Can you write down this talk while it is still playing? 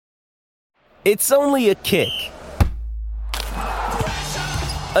It's only a kick,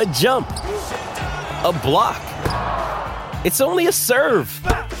 a jump, a block. It's only a serve.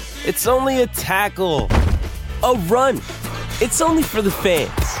 It's only a tackle, a run. It's only for the fans.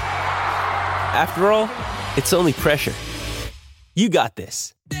 After all, it's only pressure. You got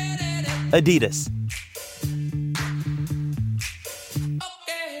this. Adidas.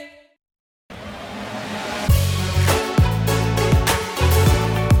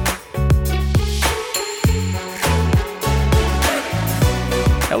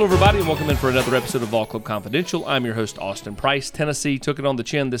 Hello, everybody, and welcome in for another episode of Ball Club Confidential. I'm your host, Austin Price. Tennessee took it on the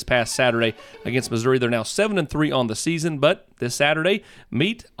chin this past Saturday against Missouri. They're now 7-3 on the season, but this Saturday,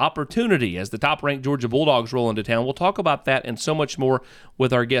 meet opportunity as the top-ranked Georgia Bulldogs roll into town. We'll talk about that and so much more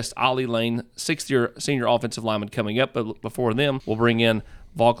with our guest, Ollie Lane, sixth-year senior offensive lineman, coming up. But before them, we'll bring in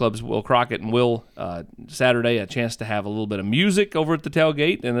Ball Club's Will Crockett and Will. Saturday, a chance to have a little bit of music over at the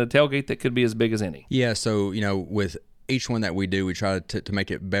tailgate, and a tailgate that could be as big as any. Yeah, so, with each one that we do, we try to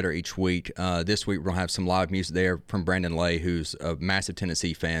make it better each week. This week, we're going to have some live music there from Brandon Lay, who's a massive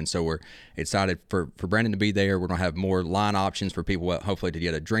Tennessee fan. So we're excited for Brandon to be there. We're going to have more line options for people, hopefully, to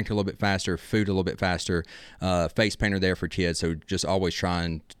get a drink a little bit faster, food a little bit faster, face painter there for kids. So just always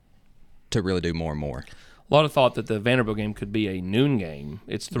trying to really do more and more. A lot of thought that the Vanderbilt game could be a noon game.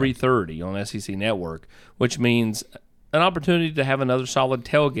 It's 3:30 on SEC Network, which means an opportunity to have another solid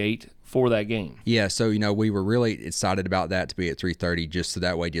tailgate for that game. Yeah, so, we were really excited about that to be at 3:30, just so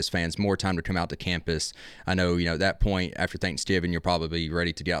that way gives fans more time to come out to campus. I know, at that point, after Thanksgiving, you're probably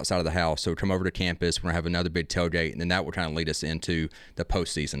ready to get outside of the house. So come over to campus, we're going to have another big tailgate, and then that will kind of lead us into the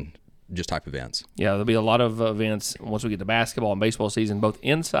postseason just type events. Yeah, there'll be a lot of events once we get to basketball and baseball season, both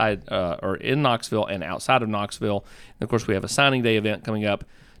inside or in Knoxville and outside of Knoxville. And, of course, we have a signing day event coming up.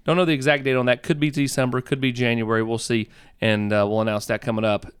 Don't know the exact date on that. Could be December, could be January. We'll see, and we'll announce that coming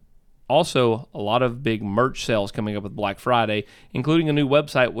up. Also, a lot of big merch sales coming up with Black Friday, including a new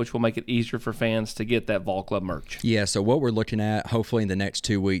website, which will make it easier for fans to get that Vol Club merch. Yeah, so what we're looking at, hopefully in the next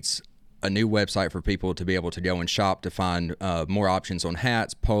 2 weeks, a new website for people to be able to go and shop to find more options on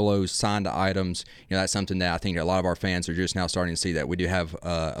hats, polos, signed items. That's something that I think a lot of our fans are just now starting to see, that we do have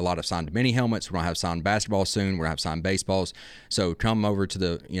a lot of signed mini helmets. We're going to have signed basketball soon. We're going to have signed baseballs. So come over to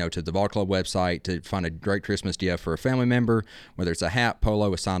the Ball Club website to find a great Christmas gift for a family member, whether it's a hat,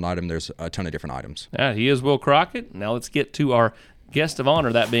 polo, a signed item. There's a ton of different items. Yeah, he is Will Crockett. Now let's get to our guest of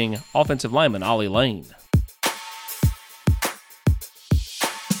honor, that being offensive lineman Ollie Lane.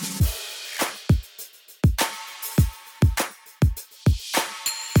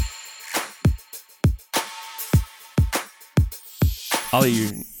 Ollie,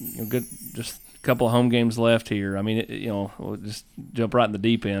 you're good. Just a couple of home games left here. I mean, we'll just jump right in the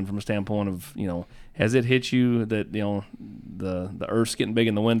deep end from a standpoint of, has it hit you that, the earth's getting big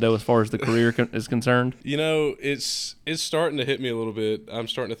in the window as far as the career is concerned? It's starting to hit me a little bit. I'm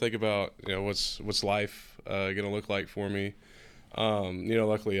starting to think about, what's life going to look like for me.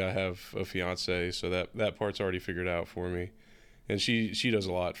 Luckily I have a fiance, so that part's already figured out for me, and she does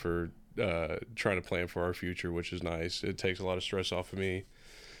a lot for trying to plan for our future, which is nice. It takes a lot of stress off of me.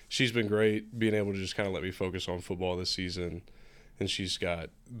 She's been great being able to just kind of let me focus on football this season, and she's got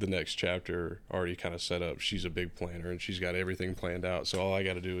the next chapter already kind of set up. She's a big planner, and she's got everything planned out, so all I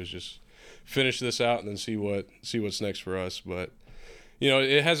got to do is just finish this out and then see what's next for us. But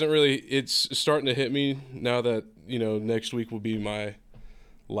it hasn't really, it's starting to hit me now that next week will be my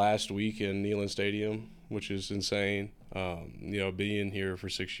last week in Neyland Stadium, which is insane. Being here for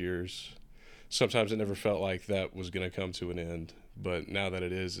 6 years, sometimes it never felt like that was going to come to an end. But now that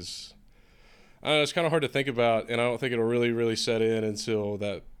it is, it's kind of hard to think about, and I don't think it'll really, really set in until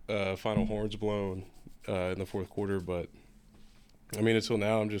that final horn's blown in the fourth quarter. But, until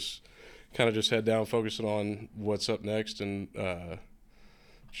now, I'm just kind of just head down, focusing on what's up next, and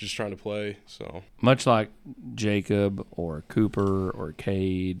just trying to play. So much like Jacob or Cooper or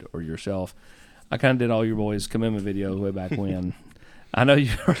Cade or yourself, I kind of did all your boys' commitment videos way back when. I know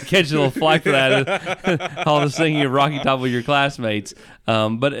you were catching a little flack for that, all the singing of Rocky Top with your classmates.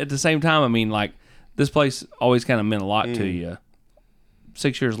 But at the same time, this place always kind of meant a lot to you.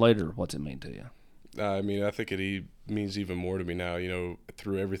 6 years later, what's it mean to you? I think it means even more to me now,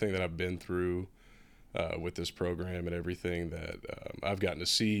 through everything that I've been through with this program and everything that I've gotten to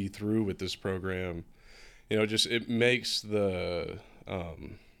see through with this program. It makes the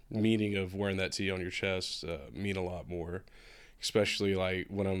meaning of wearing that T on your chest mean a lot more, especially like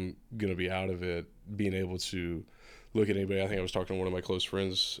when I'm going to be out of it, being able to look at anybody. I think I was talking to one of my close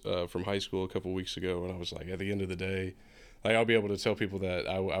friends from high school a couple of weeks ago, and I was like, at the end of the day, like I'll be able to tell people that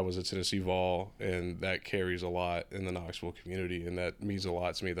I was a Tennessee Vol, and that carries a lot in the Knoxville community, and that means a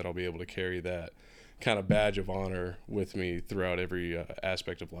lot to me that I'll be able to carry that kind of badge of honor with me throughout every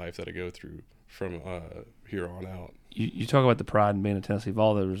aspect of life that I go through from here on out. You talk about the pride in being a Tennessee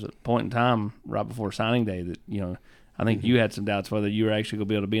Vol. There was a point in time right before signing day that, I think you had some doubts whether you were actually going to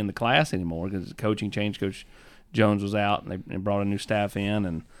be able to be in the class anymore because the coaching changed. Coach Jones was out, and they brought a new staff in,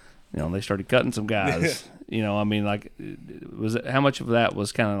 and they started cutting some guys. How much of that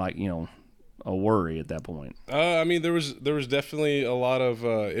was kind of like a worry at that point? There was definitely a lot of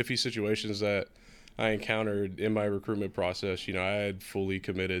iffy situations that I encountered in my recruitment process. I had fully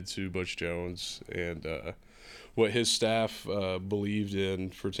committed to Butch Jones and what his staff believed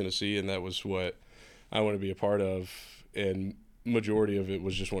in for Tennessee, and that was what I want to be a part of. And majority of it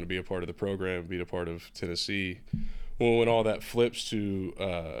was just want to be a part of the program, be a part of Tennessee. Well, when all that flips to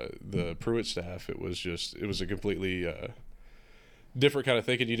the Pruitt staff, it was a completely different kind of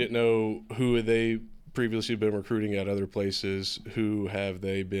thinking. You didn't know who had they previously been recruiting at other places, who have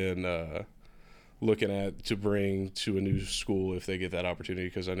they been looking at to bring to a new school if they get that opportunity,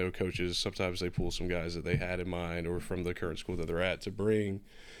 because I know coaches, sometimes they pull some guys that they had in mind or from the current school that they're at to bring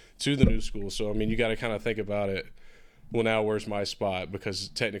to the new school. So, you got to kind of think about it. Well, now where's my spot? Because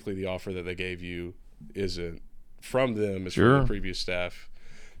technically the offer that they gave you isn't from them, it's from the previous staff.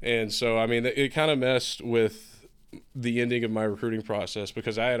 And so, it kind of messed with the ending of my recruiting process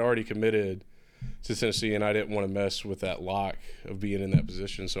because I had already committed to Tennessee and I didn't want to mess with that lock of being in that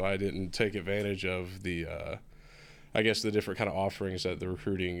position. So I didn't take advantage of the, the different kind of offerings that the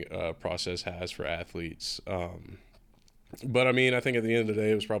recruiting process has for athletes. But I think at the end of the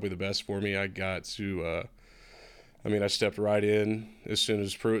day, it was probably the best for me. I got to, I stepped right in as soon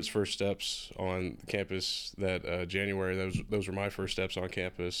as Pruitt's first steps on campus that January. Those were my first steps on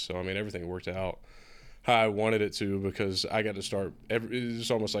campus. So, everything worked out how I wanted it to because I got to start. It's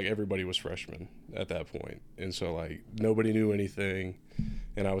almost like everybody was freshmen at that point. And so, nobody knew anything,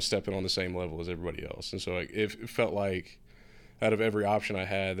 and I was stepping on the same level as everybody else. And so, it felt like out of every option I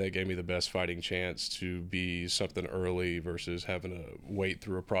had, that gave me the best fighting chance to be something early versus having to wait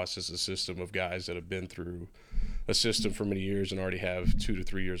through a process, a system of guys that have been through a system for many years and already have 2 to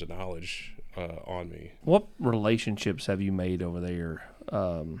 3 years of knowledge on me. What relationships have you made over there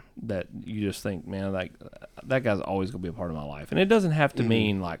that you just think, man, that guy's always going to be a part of my life? And it doesn't have to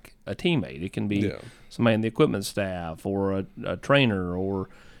mean like a teammate. It can be somebody in the equipment staff or a trainer or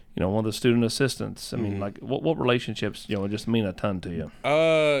one of the student assistants. What relationships just mean a ton to you?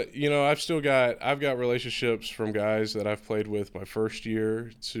 I've got relationships from guys that I've played with my first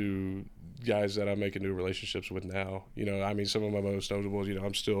year to guys that I'm making new relationships with now. Some of my most notable,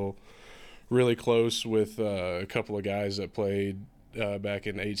 I'm still really close with a couple of guys that played back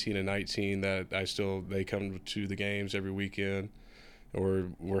in 18 and 19 that they come to the games every weekend or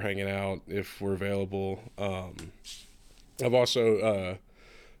we're hanging out if we're available. I've also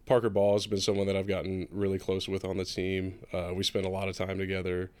Parker Ball has been someone that I've gotten really close with on the team. We spend a lot of time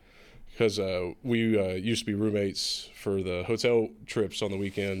together because we used to be roommates for the hotel trips on the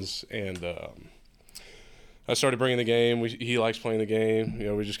weekends, and I started bringing the game. He likes playing the game.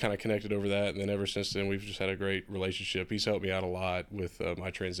 We just kind of connected over that, and then ever since then, we've just had a great relationship. He's helped me out a lot with my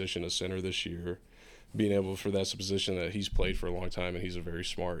transition to center this year, being able for that's a position that he's played for a long time, and he's a very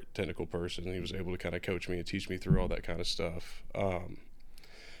smart, technical person. He was able to kind of coach me and teach me through all that kind of stuff.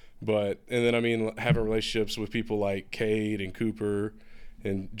 Having relationships with people like Cade and Cooper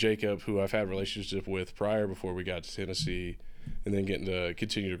and Jacob, who I've had relationships with prior before we got to Tennessee, and then getting to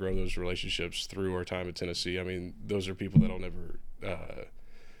continue to grow those relationships through our time at Tennessee. Those are people that I'll never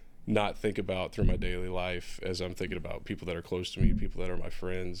not think about through my daily life as I'm thinking about people that are close to me, people that are my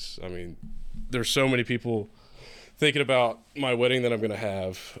friends. There's so many people thinking about my wedding that I'm going to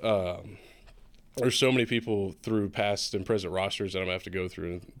have. There's so many people through past and present rosters that I'm going to have to go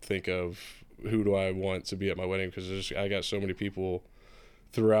through and think of who do I want to be at my wedding, because I got so many people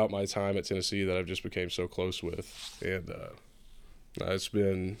throughout my time at Tennessee that I've just became so close with. And it's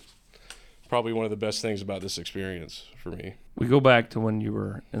been probably one of the best things about this experience for me. We go back to when you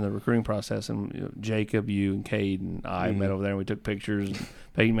were in the recruiting process, and Jacob, you, and Cade, and I met over there, and we took pictures, and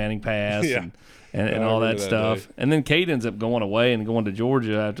Peyton Manning pass, and all that stuff. Day. And then Cade ends up going away and going to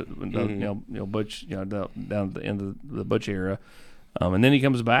Georgia after Butch, down at the end of the Butch era, and then he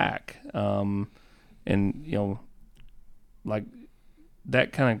comes back, like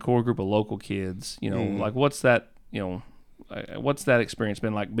that kind of core group of local kids, like what's that experience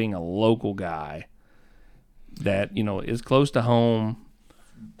been like, being a local guy that is close to home,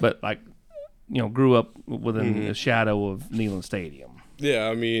 but grew up within the shadow of Neyland Stadium?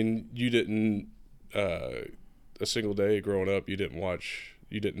 Yeah, you didn't a single day growing up you did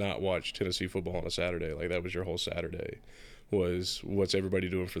not watch Tennessee football on a Saturday. Like, that was your whole Saturday, was what's everybody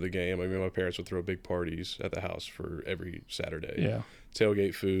doing for the game. I mean, my parents would throw big parties at the house for every Saturday. Yeah.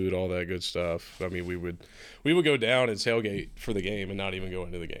 Tailgate food, all that good stuff. I mean, we would go down and tailgate for the game and not even go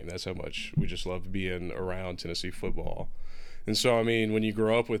into the game. That's how much we just loved being around Tennessee football. And so, I mean, when you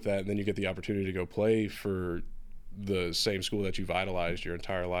grow up with that and then you get the opportunity to go play for the same school that you've idolized your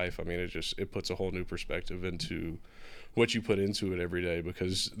entire life, I mean, it puts a whole new perspective into what you put into it every day,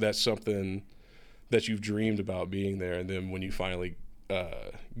 because that's something that you've dreamed about being there. And then when you finally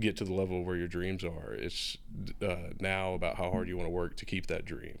get to the level where your dreams are, it's now about how hard you want to work to keep that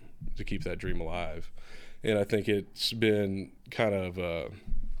dream alive. And I think it's been kind of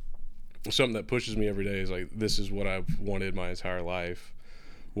something that pushes me every day, is like, this is what I've wanted my entire life.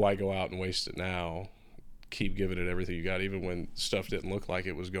 Why go out and waste it now? Keep giving it everything you got, even when stuff didn't look like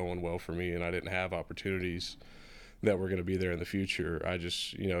it was going well for me and I didn't have opportunities that were going to be there in the future. I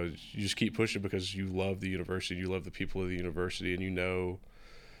just, you just keep pushing because you love the university, you love the people of the university, and you know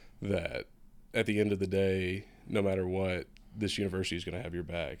that at the end of the day, no matter what, this university is going to have your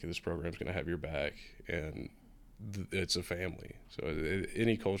back, this program is going to have your back, and it's a family. So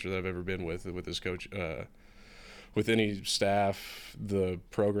any culture that I've ever been with this coach, with any staff, the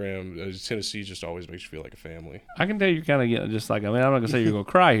program, Tennessee just always makes you feel like a family. I can tell you're kind of getting just like, I mean, I'm not going to say you're going to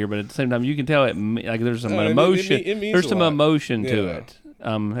cry here, but at the same time, you can tell like there's some emotion. It means there's a some lot. emotion to it.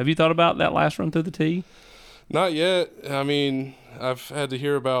 Have you thought about that last run through the tee? Not yet. I mean, I've had to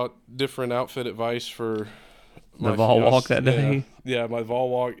hear about different outfit advice for the Vol Walk that day. Yeah, my Vol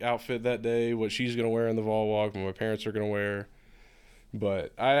Walk outfit that day, what she's going to wear in the Vol Walk, what my parents are going to wear.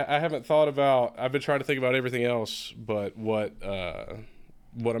 But I haven't thought about – I've been trying to think about everything else but what I'm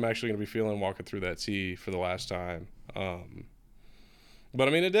actually going to be feeling walking through that tee for the last time. But,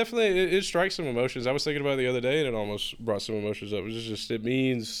 I mean, it definitely – it strikes some emotions. I was thinking about it the other day, and it almost brought some emotions up. It was just – it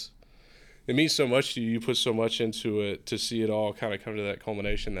means so much to you. You put so much into it to see it all kind of come to that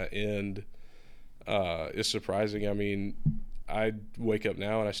culmination, that end is surprising. I mean, I wake up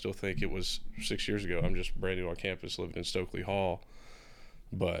now and I still think it was 6 years ago. I'm just brand new on campus living in Stokely Hall.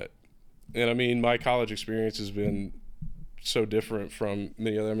 And I mean, my college experience has been so different from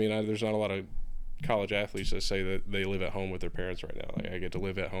many other. I mean, there's not a lot of college athletes that say that they live at home with their parents right now. Like, I get to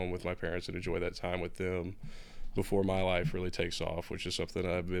live at home with my parents and enjoy that time with them before my life really takes off, which is something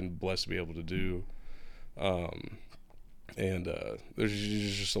I've been blessed to be able to do. There's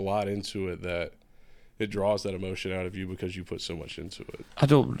just a lot into it that it draws that emotion out of you because you put so much into it. I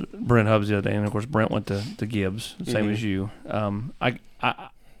told Brent Hubbs the other day, and of course Brent went to Gibbs, same as you.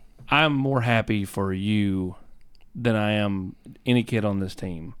 I'm more happy for you than I am any kid on this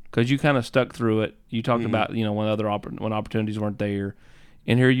team, because you kind of stuck through it. You talked about when opportunities weren't there,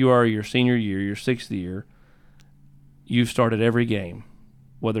 and here you are, your senior year, your sixth year. You've started every game,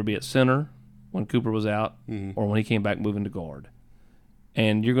 whether it be at center when Cooper was out or when he came back moving to guard,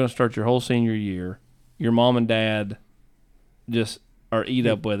 and you're going to start your whole senior year. Your mom and dad just are eat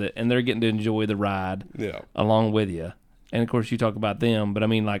up with it, and they're getting to enjoy the ride along with you. And, of course, you talk about them, but, I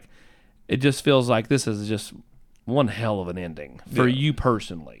mean, like, it just feels like this is just one hell of an ending for you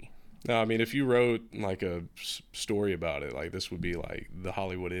personally. No, I mean, if you wrote, like, a story about it, like, this would be, like, the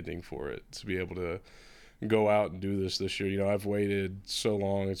Hollywood ending for it, to be able to go out and do this year. I've waited so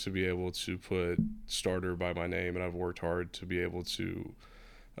long to be able to put starter by my name, and I've worked hard to be able to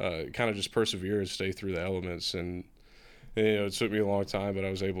kind of just persevere and stay through the elements. And it took me a long time, but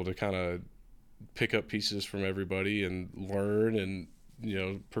I was able to kind of pick up pieces from everybody and learn, and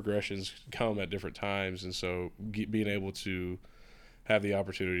progressions come at different times. And so being able to have the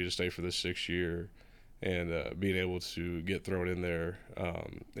opportunity to stay for this 6th year and being able to get thrown in there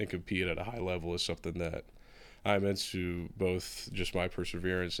and compete at a high level is something that I'm into, both just my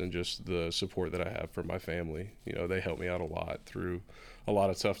perseverance and just the support that I have from my family. They help me out a lot through a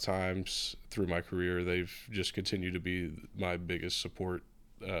lot of tough times through my career. They've just continued to be my biggest support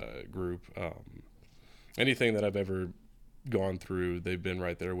group. Anything that I've ever gone through, they've been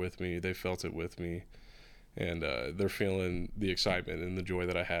right there with me. They felt it with me, and they're feeling the excitement and the joy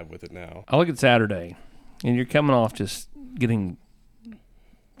that I have with it now. I look at Saturday, and you're coming off just getting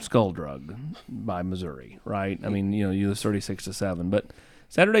skull drugged by Missouri, right? I mean, you lose 36-7, but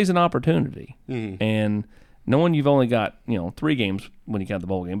Saturday's an opportunity, and knowing you've only got 3 games when you count the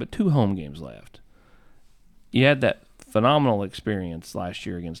bowl game, but 2 home games left. You had that phenomenal experience last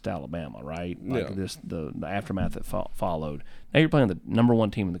year against Alabama, right? Like the aftermath that followed. Now you're playing the number 1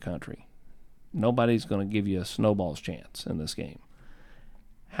 team in the country. Nobody's going to give you a snowball's chance in this game.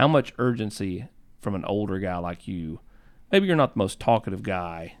 How much urgency from an older guy like you? Maybe you're not the most talkative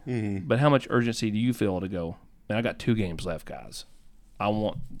guy, but how much urgency do you feel to go Man, I got 2 games left, guys.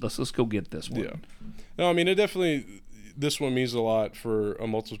 Let's go get this one. Yeah. No, I mean, this one means a lot for a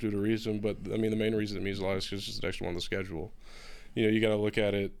multitude of reasons, but I mean, the main reason it means a lot is because it's the next one on the schedule. You got to look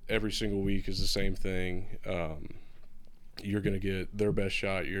at it every single week is the same thing. You're going to get their best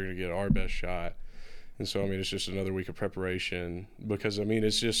shot. You're going to get our best shot. And so, I mean, it's just another week of preparation because, I mean,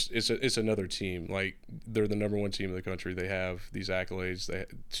 it's another team. Like, they're the number 1 team in the country. They have these accolades. They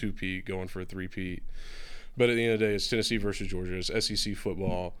 2-peat, going for a 3-peat. But at the end of the day, it's Tennessee versus Georgia. It's SEC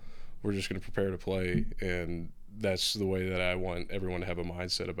football. We're just going to prepare to play. And that's the way that I want everyone to have a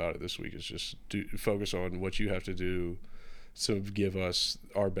mindset about it this week is just focus on what you have to do to give us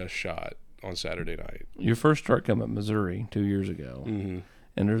our best shot on Saturday night. Your first start come at Missouri 2 years ago. Mm-hmm.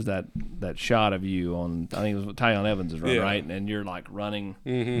 And there's that shot of you on, I think it was Tyon Evans' run, Yeah. right? And you're like running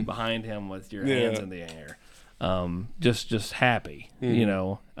Mm-hmm. behind him with your Yeah. hands in the air. Just happy,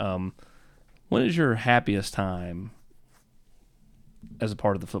 Mm-hmm. When is your happiest time as a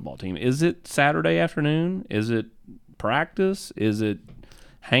part of the football team? Is it Saturday afternoon? Is it practice? Is it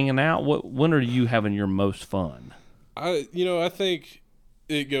hanging out? When are you having your most fun? I think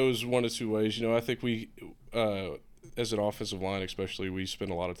it goes one of 2 ways. I think we, as an offensive line especially, we spend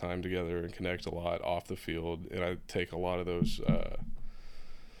a lot of time together and connect a lot off the field, and I take a lot of those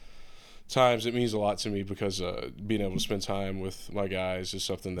times. It means a lot to me because being able to spend time with my guys is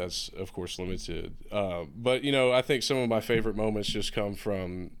something that's, of course, limited. But, I think some of my favorite moments just come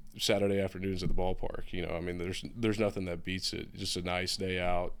from Saturday afternoons at the ballpark. I mean, there's nothing that beats it. Just a nice day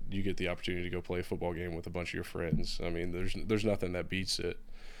out. You get the opportunity to go play a football game with a bunch of your friends. I mean, there's nothing that beats it.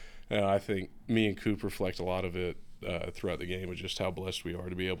 I think me and Coop reflect a lot of it throughout the game of just how blessed we are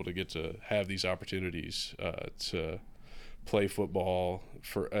to be able to get to have these opportunities to play football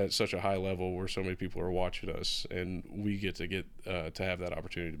at such a high level where so many people are watching us, and we get to have that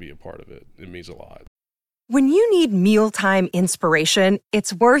opportunity to be a part of it. It means a lot. When you need mealtime inspiration,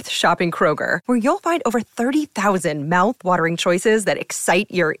 it's worth shopping Kroger, where you'll find over 30,000 mouth-watering choices that excite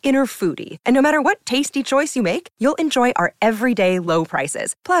your inner foodie. And no matter what tasty choice you make, you'll enjoy our everyday low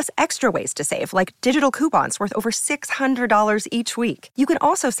prices, plus extra ways to save, like digital coupons worth over $600 each week. You can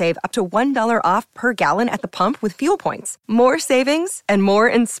also save up to $1 off per gallon at the pump with fuel points. More savings and more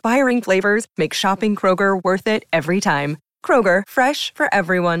inspiring flavors make shopping Kroger worth it every time. Kroger, fresh for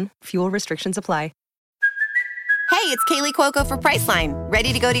everyone. Fuel restrictions apply. Hey, it's Kaylee Cuoco for Priceline.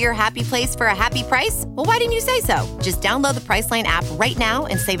 Ready to go to your happy place for a happy price? Well, why didn't you say so? Just download the Priceline app right now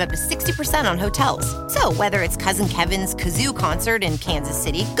and save up to 60% on hotels. So whether it's Cousin Kevin's Kazoo Concert in Kansas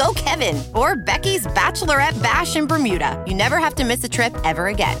City, go Kevin, or Becky's Bachelorette Bash in Bermuda, you never have to miss a trip ever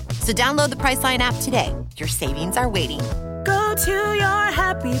again. So download the Priceline app today. Your savings are waiting. Go to your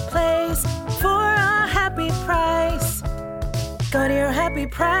happy place for a happy price. Go to your happy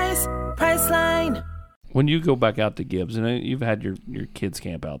price, Priceline. When you go back out to Gibbs, and you've had your kids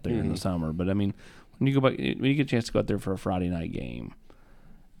camp out there in the summer, but I mean, when you get a chance to go out there for a Friday night game,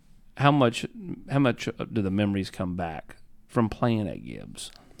 how much do the memories come back from playing at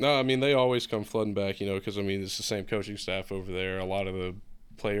Gibbs? No, I mean, they always come flooding back, because, I mean, it's the same coaching staff over there. A lot of the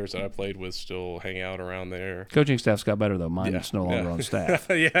players that I played with still hang out around there. Coaching staff's got better, though. Mine is no longer on staff.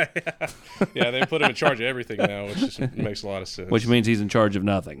 Yeah, they put him in charge of everything now, which just makes a lot of sense. Which means he's in charge of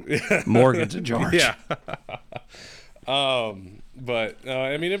nothing. Morgan's in charge. Yeah. But,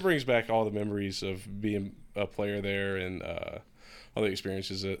 I mean, it brings back all the memories of being a player there and all the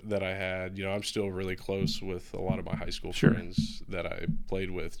experiences that I had. I'm still really close with a lot of my high school friends that I played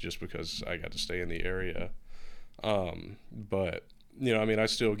with just because I got to stay in the area. But I mean, I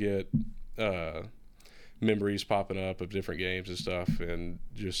still get memories popping up of different games and stuff, and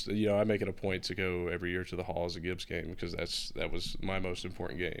just I make it a point to go every year to the Halls of Gibbs game because that was my most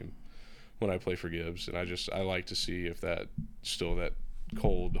important game when I play for Gibbs, and I like to see if that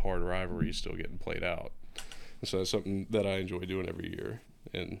cold hard rivalry is still getting played out, and so that's something that I enjoy doing every year.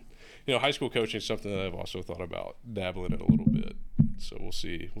 And high school coaching is something that I've also thought about dabbling in a little bit, so we'll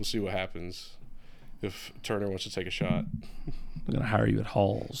see what happens if Turner wants to take a shot. They're going to hire you at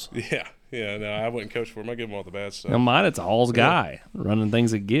Halls. Yeah, no, I wouldn't coach for him. I give him all the bad stuff. Now mine, it's a Halls guy running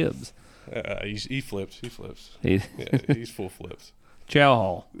things at Gibbs. He flips. He's full flips. Chow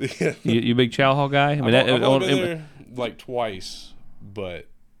Hall. You big Chow Hall guy? I mean, I've only been there like twice, but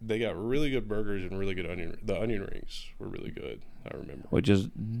they got really good burgers and really good the onion rings were really good, I remember. Which is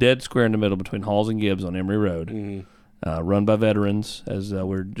dead square in the middle between Halls and Gibbs on Emory Road. Mm-hmm. run by veterans, as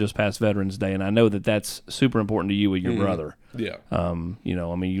we're just past Veterans Day, and I know that that's super important to you with your brother. Yeah.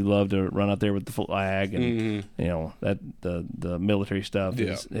 You love to run out there with the flag, and that the military stuff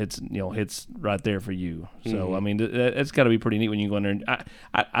hits right there for you. So it's got to be pretty neat when you go in there. And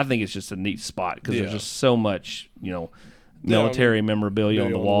I think it's just a neat spot because there's just so much military memorabilia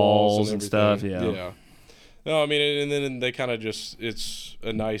on the walls and stuff. Yeah. No, and then they kind of it's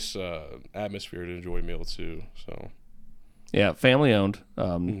a nice atmosphere to enjoy meal too. So. Yeah, family owned.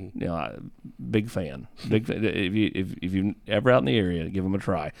 Big fan. Big fan. If you ever out in the area, give them a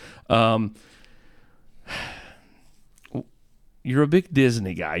try. You're a big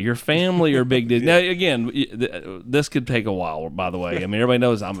Disney guy. Your family are big Disney. Now, again, this could take a while. By the way, everybody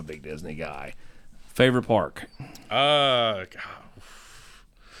knows I'm a big Disney guy. Favorite park? God.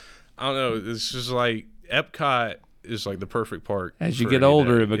 I don't know. It's just like Epcot is like the perfect park. As you get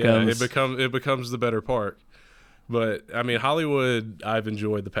older, it becomes the better park. But Hollywood, I've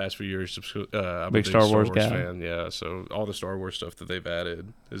enjoyed the past few years. I'm a big Star Wars fan. Yeah, so all the Star Wars stuff that they've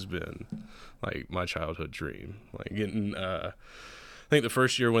added has been like my childhood dream. Like getting, I think the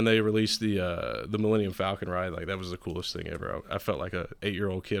first year when they released the Millennium Falcon ride, like that was the coolest thing ever. I felt like a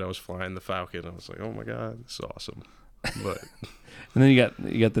 8-year-old kid. I was flying the Falcon. I was like, oh my god, this is awesome. But and then you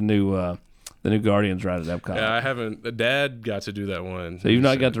got the new Guardians ride at Epcot. Yeah, I haven't. Dad got to do that one. So you've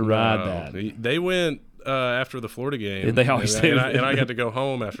not got to ride that. They went. After the Florida game, they always do. And I got to go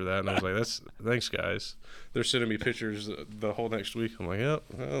home after that, and I was like, thanks, guys." They're sending me pictures the whole next week. I'm like, "Yep,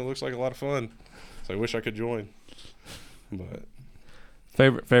 it looks like a lot of fun." So I wish I could join. But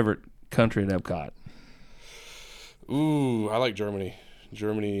favorite country at Epcot? Ooh, I like Germany.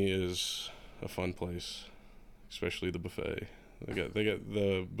 Germany is a fun place, especially the buffet. They got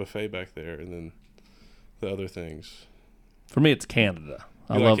the buffet back there, and then the other things. For me, it's Canada.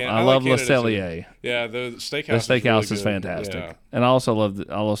 I love Le Cellier. Yeah, the steakhouse. The steakhouse is really fantastic, yeah. And I also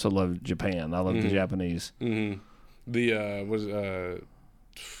love Japan. I love the Japanese. Mm-hmm. The was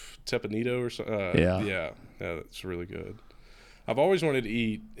tepanito or something. Yeah, that's really good. I've always wanted to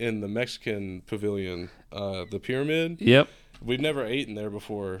eat in the Mexican pavilion, the pyramid. Yep. We've never eaten there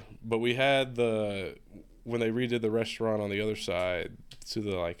before, but we had when they redid the restaurant on the other side to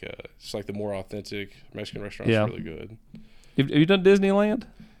the it's like the more authentic Mexican restaurant. Yeah. It's really good. Have you done Disneyland?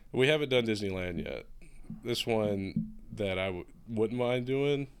 We haven't done Disneyland yet. This one that I wouldn't mind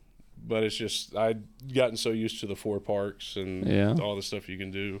doing, but it's just I'd gotten so used to the 4 parks and all the stuff you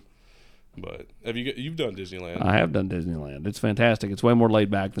can do. But you've done Disneyland? I have done Disneyland. It's fantastic. It's way more laid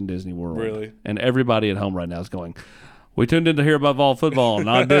back than Disney World. Really? And everybody at home right now is going, "We tuned in to hear about Vol football,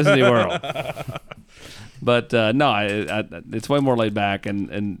 not Disney World." But no, it's way more laid back,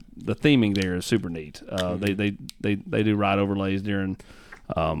 and the theming there is super neat. They do ride overlays during,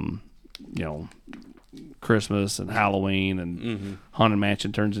 Christmas and Halloween, and Haunted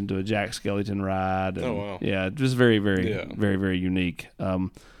Mansion turns into a Jack Skellington ride. And, oh wow! Yeah, just very, very, very, very unique. When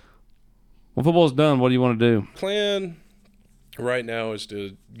football's done, what do you want to do? Plan right now is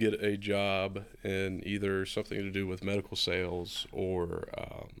to get a job in either something to do with medical sales or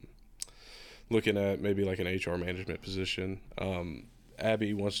looking at maybe like an HR management position.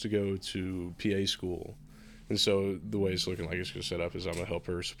 Abby wants to go to PA school. And so the way it's looking like it's going to set up is I'm going to help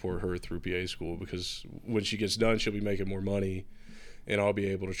her, support her through PA school, because when she gets done, she'll be making more money, and I'll be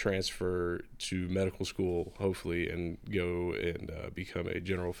able to transfer to medical school, hopefully, and go and become a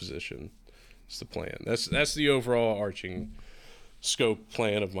general physician. That's the plan. That's the overall arching scope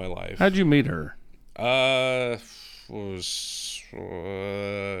plan of my life. How'd you meet her?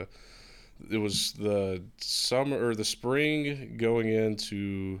 It was the summer or the spring going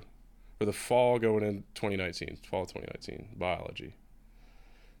into, or the fall going in 2019, fall of 2019, biology.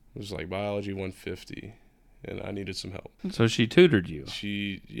 It was like biology 150, and I needed some help. So she tutored you?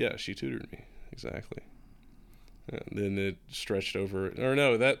 She tutored me, exactly. And then it stretched over, or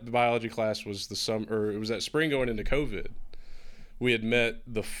no, that biology class was the summer, or it was that spring going into COVID. We had met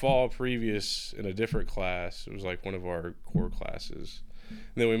the fall previous in a different class. It was like one of our core classes. And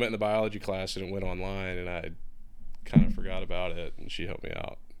then we met in the biology class, and it went online, and I kind of forgot about it, and she helped me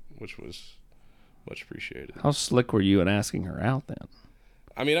out, which was much appreciated. How slick were you in asking her out then?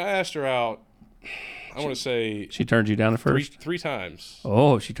 I mean, I asked her out, I want to say... She turned you down at first? Three times.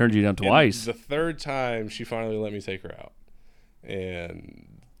 Oh, she turned you down twice. And the third time, she finally let me take her out. And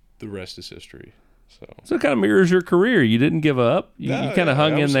the rest is history. So it kind of mirrors your career. You didn't give up. You kind of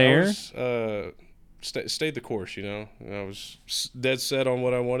hung in there. Stayed the course, I was dead set on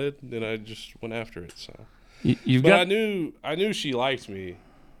what I wanted, and I just went after it. So, I knew she liked me,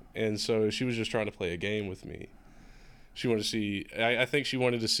 and so she was just trying to play a game with me. She wanted to see. I think she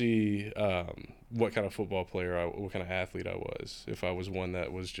wanted to see what kind of football player, what kind of athlete I was. If I was one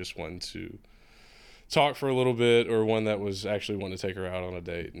that was just wanting to talk for a little bit, or one that was actually wanting to take her out on a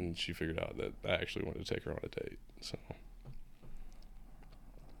date, and she figured out that I actually wanted to take her on a date. So,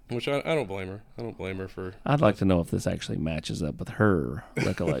 which I don't blame her. I don't blame her for. I'd like to know if this actually matches up with her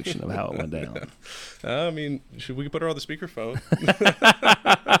recollection of how it went down. I mean, should we put her on the speakerphone?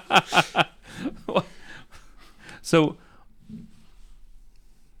 So,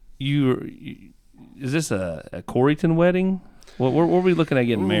 is this a Coreyton wedding? Where are we looking at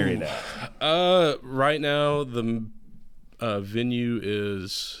getting married at? Right now, the venue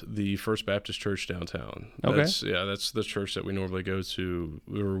is the First Baptist Church downtown. Okay. That's the church that we normally go to,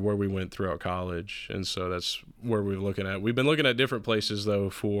 or where we went throughout college, and so that's where we're looking at. We've been looking at different places though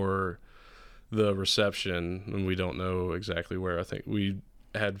for the reception, and we don't know exactly where. I think we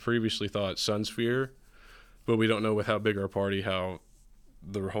had previously thought Sunsphere, but we don't know with how big our party how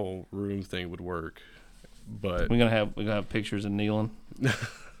the whole room thing would work. But we're gonna have pictures of Nealon.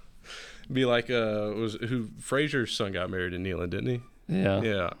 Be like Frazier's son got married in Neyland, didn't he? Yeah.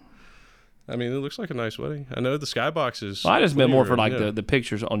 Yeah. I mean, it looks like a nice wedding. I know the skybox is. Well, I just meant more for like the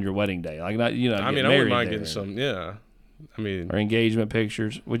pictures on your wedding day, like not I mean, I wouldn't mind getting some. Yeah. I mean, or engagement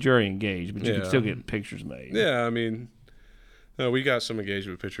pictures, which you're already engaged, but you can still get pictures made. Yeah, I mean, we got some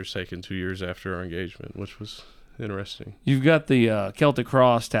engagement pictures taken 2 years after our engagement, which was interesting. You've got the Celtic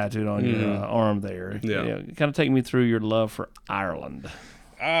cross tattooed on your arm there. Yeah. Kind of take me through your love for Ireland.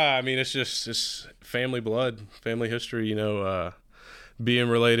 I mean, it's family blood, family history. You know, being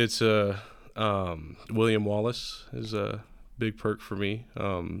related to William Wallace is a big perk for me.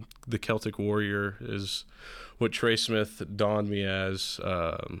 The Celtic warrior is what Trey Smith donned me as.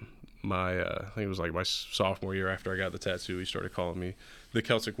 I think it was like my sophomore year after I got the tattoo. He started calling me the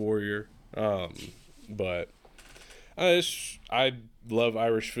Celtic warrior. But I love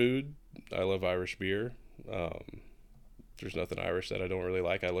Irish food. I love Irish beer. There's nothing Irish that I don't really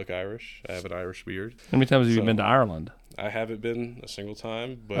like. I look Irish. I have an Irish beard. How many times have you been to Ireland? I haven't been a single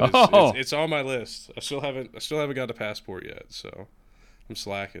time, but it's on my list. I still haven't got a passport yet, so I'm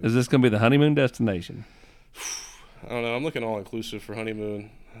slacking. Is this going to be the honeymoon destination? I don't know. I'm looking all inclusive for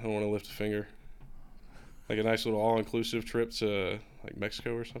honeymoon. I don't want to lift a finger. Like a nice little all inclusive trip to like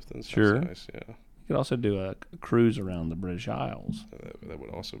Mexico or something. Sure. Sounds nice, yeah. You could also do a cruise around the British Isles. That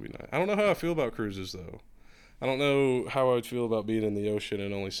would also be nice. I don't know how I feel about cruises though. I don't know how I would feel about being in the ocean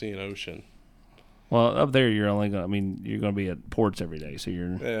and only seeing ocean. Well, up there you're only going. I mean, you're going to be at ports every day, so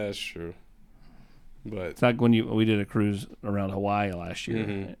you're. Yeah, that's true. But it's like when we did a cruise around Hawaii last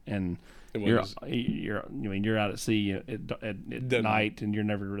year, and you're out at sea at night, and you're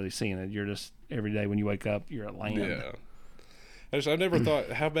never really seeing it. You're just every day when you wake up, you're at land. Yeah. I've never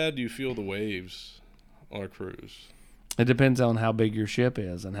thought, how bad do you feel the waves on a cruise? It depends on how big your ship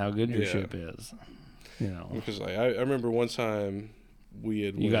is and how good your ship is. You know, because like I remember one time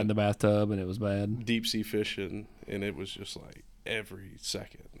you got in the bathtub and it was bad. Deep sea fishing, and it was just like every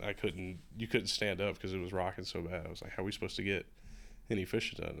second you couldn't stand up because it was rocking so bad. I was like, how are we supposed to get any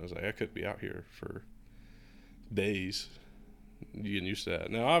fishing done? I was like, I couldn't be out here for days. You getting used to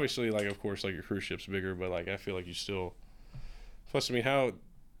that. Now, obviously, like of course, like your cruise ship's bigger, but like I feel like you still. Plus, I mean, how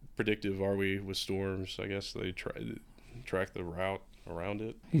predictive are we with storms? I guess they track the route around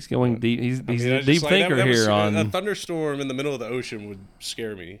it. He's going deep. He's a deep thinker here. A thunderstorm in the middle of the ocean would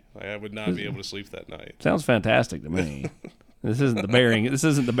scare me. Like, I would not be able to sleep that night. Sounds fantastic to me. This isn't the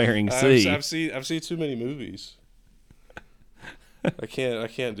Bering Sea. I've seen too many movies. I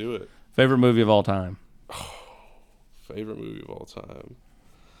can't do it. Favorite movie of all time? Favorite movie of all time,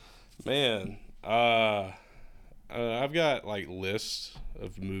 man. I've got like lists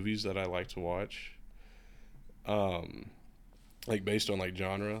of movies that I like to watch. Like based on like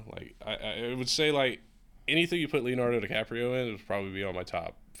genre. Like I would say like anything you put Leonardo DiCaprio in would probably be on my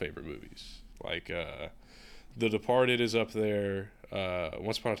top favorite movies. Like The Departed is up there.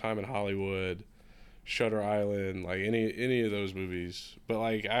 Once Upon a Time in Hollywood, Shutter Island, like any of those movies. But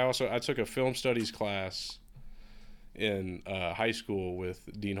like I took a film studies class in high school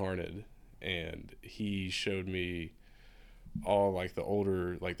with Dean Harned, and he showed me all like the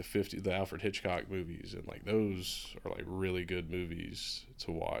older, like the Alfred Hitchcock movies, and like those are like really good movies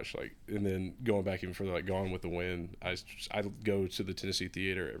to watch. Like, and then going back even further, like Gone with the Wind, I go to the Tennessee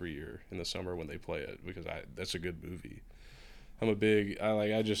Theater every year in the summer when they play it because that's a good movie. I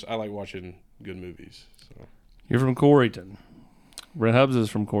like watching good movies. So. You're from Coreyton. Brent Hubbs is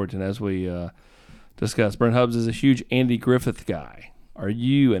from Coreyton, as we discussed. Brent Hubbs is a huge Andy Griffith guy. Are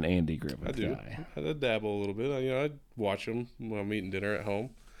you an Andy Griffith guy? I dabble a little bit. I watch him when I'm eating dinner at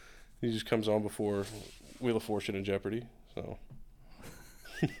home. He just comes on before Wheel of Fortune and Jeopardy. So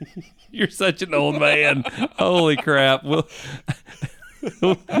You're such an old man. Holy crap. Will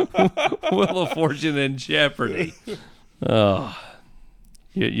of Fortune and Jeopardy. Oh.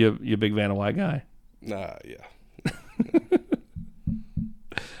 You a big fan of White Guy? Nah, yeah.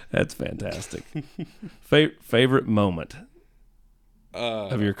 That's fantastic. Favorite moment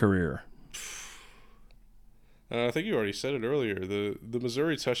of your career? I think you already said it earlier. The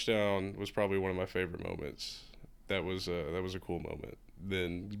Missouri touchdown was probably one of my favorite moments. That was a cool moment.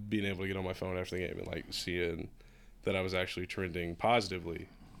 Then being able to get on my phone after the game and like seeing that I was actually trending positively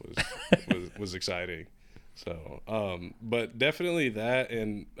was exciting. So, but definitely that,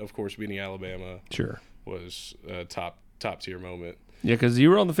 and of course beating Alabama, Sure, was a top tier moment. Yeah, because you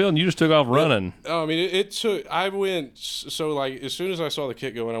were on the field and you just took off running. I mean, it took. I went so like as soon as I saw the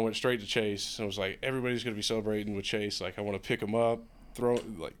kick going, I went straight to Chase. And I was like, everybody's gonna be celebrating with Chase. Like, I want to pick him up, throw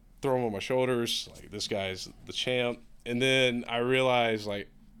him on my shoulders. Like, this guy's the champ. And then I realized, like,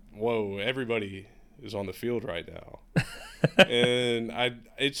 whoa, everybody is on the field right now. And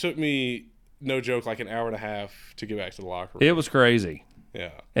it took me, no joke, like an hour and a half to get back to the locker room. It was crazy.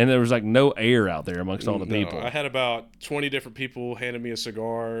 Yeah. And there was like no air out there amongst all the people. I had about 20 different people handing me a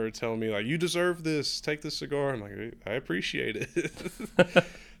cigar, telling me like, "You deserve this. Take this cigar." I'm like, "I appreciate it."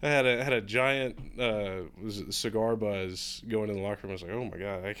 I had a giant cigar buzz going in the locker room. I was like, "Oh my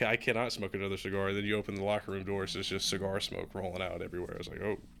god, I cannot smoke another cigar." And then you open the locker room doors, it's just cigar smoke rolling out everywhere. I was like,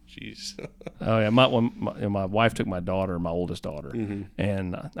 "Oh, jeez." Oh yeah, my wife took my daughter, my oldest daughter,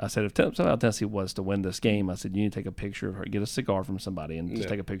 and I said, if somehow Tennessee was to win this game, I said, you need to take a picture of her, get a cigar from somebody, and just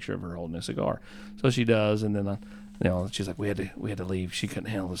take a picture of her holding a cigar. So she does, and then she's like, we had to leave. She couldn't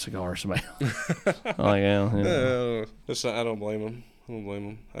handle the cigar smell. I'm like, yeah. I don't blame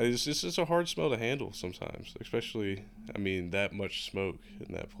him. It's just a hard smell to handle sometimes, especially, I mean, that much smoke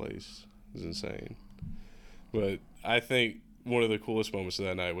in that place is insane. But I think one of the coolest moments of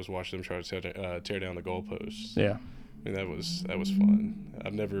that night was watching them try to tear down the goalposts. Yeah. I mean, that was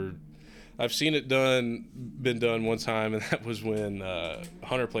fun. I've seen it been done one time, and that was when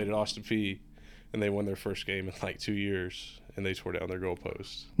Hunter played at Austin Peay, and they won their first game in like 2 years, and they tore down their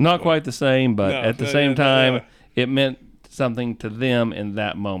goalposts. Not quite the same, but at the same time, it meant something to them in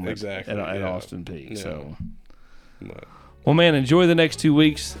that moment at Austin Peay. Yeah. So, well, man, enjoy the next 2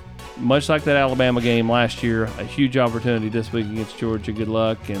 weeks. Much like that Alabama game last year, a huge opportunity this week against Georgia. Good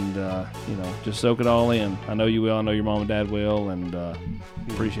luck, and just soak it all in. I know you will. I know your mom and dad will, and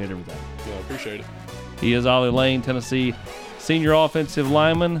appreciate everything. Yeah, appreciate it. He is Ollie Lane, Tennessee senior offensive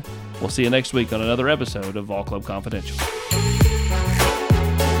lineman. We'll see you next week on another episode of Vol Club Confidential.